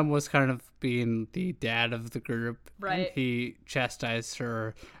 One of them was kind of being the dad of the group. Right. And he chastised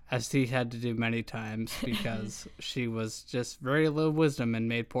her, as he had to do many times, because she was just very low wisdom and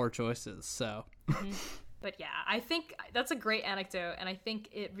made poor choices. So. But yeah, I think that's a great anecdote, and I think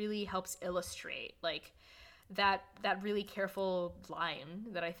it really helps illustrate that really careful line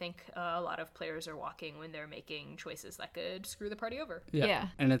that I think a lot of players are walking when they're making choices that could screw the party over. Yeah.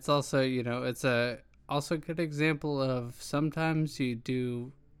 And it's also, it's also a good example of sometimes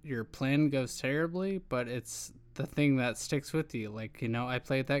your plan goes terribly, but it's the thing that sticks with you. I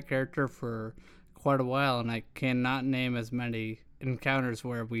played that character for quite a while, and I cannot name as many encounters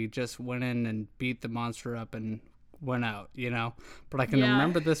where we just went in and beat the monster up and went out, but I can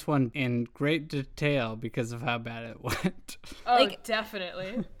remember this one in great detail because of how bad it went. Oh,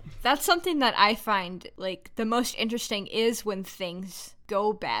 definitely. That's something that I find the most interesting is when things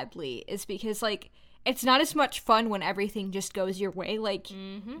go badly, is because it's not as much fun when everything just goes your way.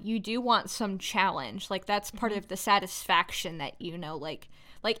 You do want some challenge. That's part of the satisfaction that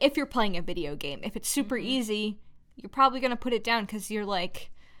if you're playing a video game, if it's super easy, you're probably gonna put it down because you're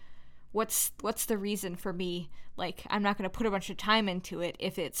what's the reason for me? I'm not going to put a bunch of time into it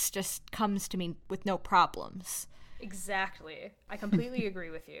if it's just comes to me with no problems. Exactly. I completely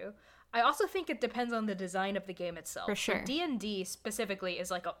agree with you. I also think it depends on the design of the game itself. For sure. So D&D specifically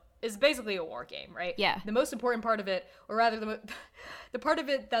is basically a war game, right? Yeah. The most important part of it, or rather the part of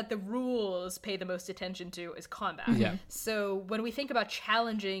it that the rules pay the most attention to, is combat. Yeah. So when we think about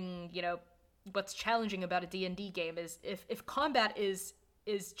challenging, what's challenging about a D&D game is if combat is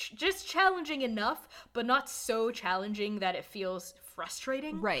just challenging enough, but not so challenging that it feels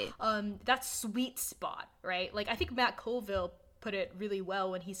frustrating. Right. That sweet spot, right? I think Matt Colville put it really well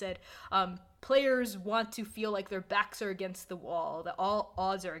when he said, players want to feel like their backs are against the wall, that all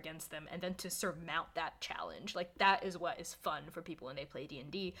odds are against them, and then to surmount that challenge. Like, that is what is fun for people when they play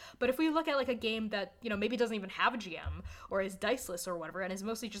D&D. But if we look at like a game that, you know, maybe doesn't even have a GM or is diceless or whatever, and is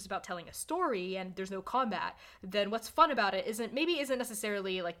mostly just about telling a story and there's no combat, then what's fun about it isn't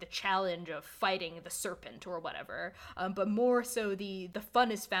necessarily like the challenge of fighting the serpent or whatever, but more so the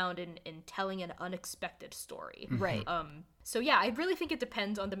fun is found in telling an unexpected story. Right. So yeah, I really think it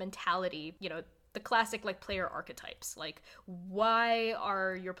depends on the mentality, you know, the classic like player archetypes. Like, why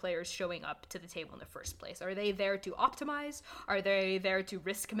are your players showing up to the table in the first place? Are they there to optimize? Are they there to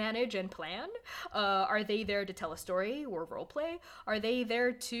risk manage and plan? Are they there to tell a story or roleplay? Are they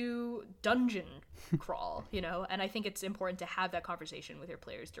there to dungeon crawl, you know? And I think it's important to have that conversation with your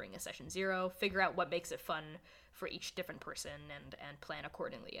players during a session 0, figure out what makes it fun for each different person, and plan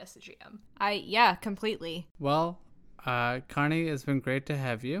accordingly as the GM. Yeah, completely. Well, Connie, it's been great to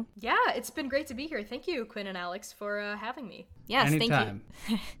have you. Yeah, it's been great to be here. Thank you, Quinn and Alex, for having me. Yes, Anytime.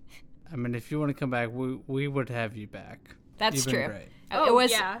 thank you. I mean, if you want to come back, we would have you back. That's You've been true. Great. Oh, it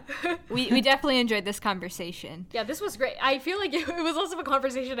was, yeah. we definitely enjoyed this conversation. Yeah, this was great. I feel like it was less of a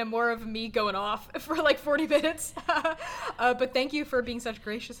conversation and more of me going off for like 40 minutes. But thank you for being such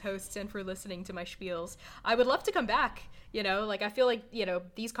gracious hosts and for listening to my spiels. I would love to come back. You know, like, I feel like, you know,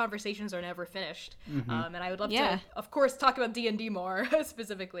 these conversations are never finished. And I would love to, of course, talk about D&D more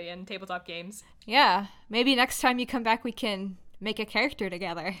specifically and tabletop games. Yeah, maybe next time you come back we can make a character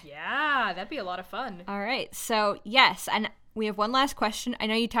together. Yeah, that'd be a lot of fun. All right, so yes, and we have one last question. I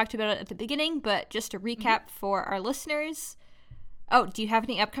know you talked about it at the beginning, but just to recap for our listeners. Oh, do you have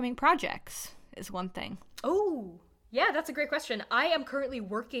any upcoming projects is one thing. Oh, yeah, that's a great question. I am currently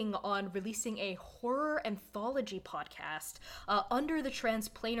working on releasing a horror anthology podcast under the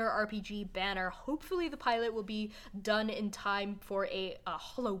Transplanar RPG banner. Hopefully the pilot will be done in time for a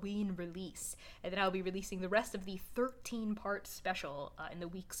Halloween release, and then I'll be releasing the rest of the 13-part special in the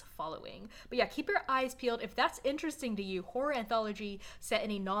weeks following. But yeah, keep your eyes peeled. If that's interesting to you, horror anthology set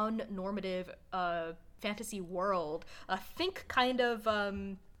in a non-normative fantasy world, think kind of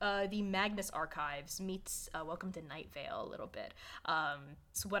the Magnus Archives meets Welcome to Night Vale a little bit.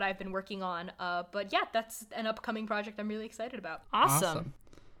 It's what I've been working on. But yeah, that's an upcoming project I'm really excited about. Awesome.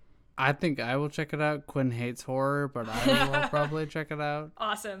 I think I will check it out. Quinn hates horror, but I will probably check it out.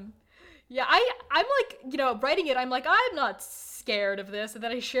 Awesome. Yeah, I'm like, you know, writing it, I'm like, I'm not scared of this. And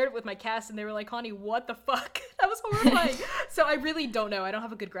then I shared it with my cast and they were like, Connie, what the fuck? That was horrifying. So I really don't know. I don't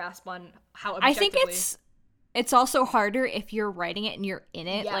have a good grasp on how objectively... I think it's also harder if you're writing it and you're in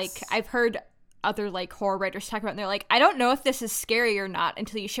it. Yes. Like, I've heard other like horror writers talk about it and they're like, I don't know if this is scary or not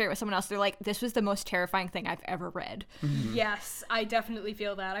until you share it with someone else. They're like, this was the most terrifying thing I've ever read. Mm-hmm. Yes, I definitely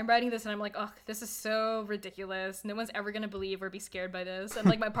feel that. I'm writing this and I'm like, oh, this is so ridiculous. No one's ever gonna believe or be scared by this. And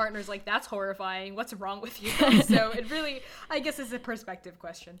like my partner's like, that's horrifying. What's wrong with you? So it really, I guess, is a perspective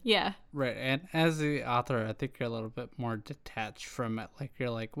question. Yeah. Right, and as the author, I think you're a little bit more detached from it. Like,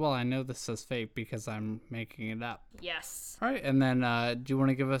 you're like, well, I know this is fake because I'm making it up. Yes. All right, and then do you want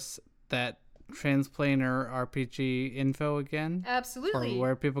to give us that Transplanar RPG info again? Absolutely. Or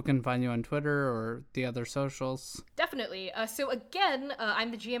where people can find you on Twitter or the other socials? Definitely. So again,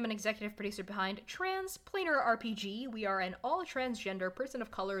 I'm the GM and executive producer behind Transplanar RPG. We are an all-transgender, person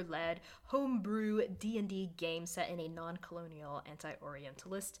of color-led, homebrew D&D game set in a non-colonial,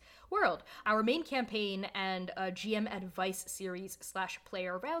 anti-Orientalist world. Our main campaign and GM advice series /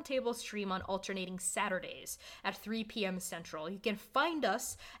 player roundtable stream on alternating Saturdays at 3 p.m. Central. You can find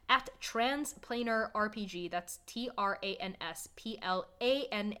us at Transplanar RPG, that's TRANSPLANAR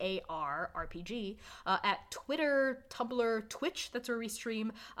RPG, at Twitter, Tumblr, Twitch, that's where we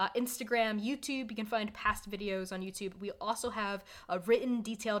stream, Instagram, YouTube. You can find past videos on YouTube. We also have a written,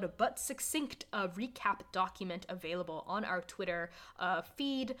 detailed, but succinct recap document available on our Twitter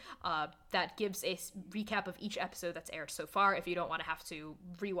feed that gives a recap of each episode that's aired so far if you don't want to have to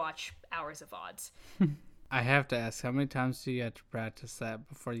rewatch hours of VODs. I have to ask, how many times do you have to practice that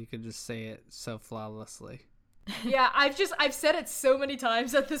before you can just say it so flawlessly? Yeah, I've said it so many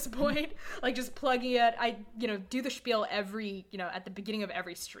times at this point, like just plugging it. I, do the spiel every, at the beginning of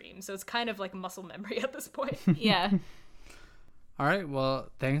every stream. So it's kind of like muscle memory at this point. Yeah. All right.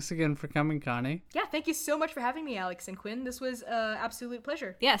 Well, thanks again for coming, Connie. Yeah, thank you so much for having me, Alex and Quinn. This was an absolute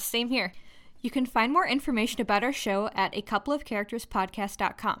pleasure. Yes, same here. You can find more information about our show at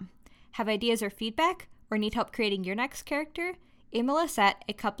acoupleofcharacterspodcast.com. Have ideas or feedback? Or need help creating your next character? Email us at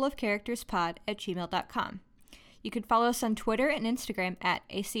acoupleofcharacterspod@gmail.com. You can follow us on Twitter and Instagram at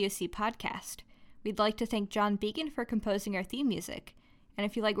ACOC Podcast. We'd like to thank John Began for composing our theme music. And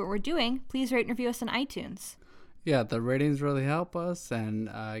if you like what we're doing, please rate and review us on iTunes. Yeah, the ratings really help us, and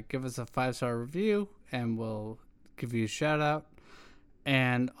give us a 5-star review, and we'll give you a shout out.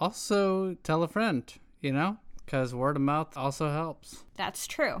 And also tell a friend, because word of mouth also helps. That's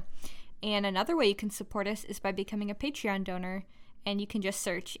true. And another way you can support us is by becoming a Patreon donor, and you can just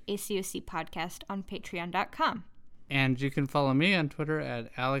search ACOC Podcast on patreon.com. And you can follow me on Twitter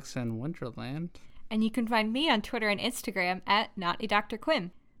at AlexInWonderland. And you can find me on Twitter and Instagram at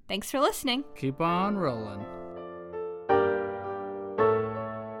NaughtyDrQuim. Thanks for listening. Keep on rolling.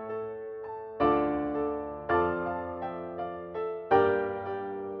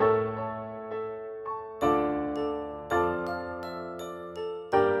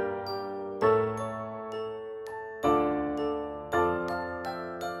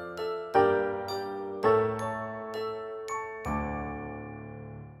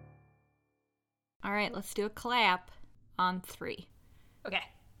 All right, let's do a clap on 3. Okay.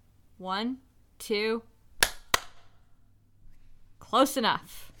 1, 2. Close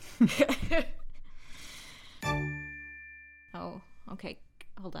enough. Oh, okay.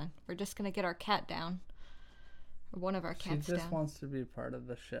 Hold on. We're just going to get our cat down. Or one of our cats She just down. wants to be part of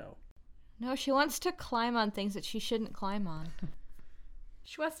the show. No, she wants to climb on things that she shouldn't climb on.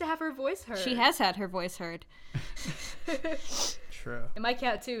 She wants to have her voice heard. She has had her voice heard. True. And my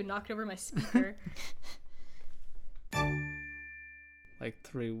cat, too, knocked over my speaker. Like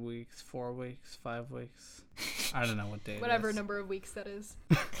 3 weeks, 4 weeks, 5 weeks. I don't know what day Whatever it is. number of weeks that is.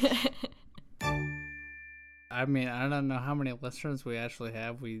 I mean, I don't know how many listeners we actually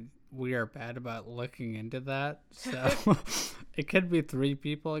have. We are bad about looking into that. So it could be 3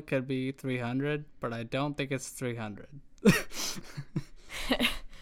 people. It could be 300. But I don't think it's 300.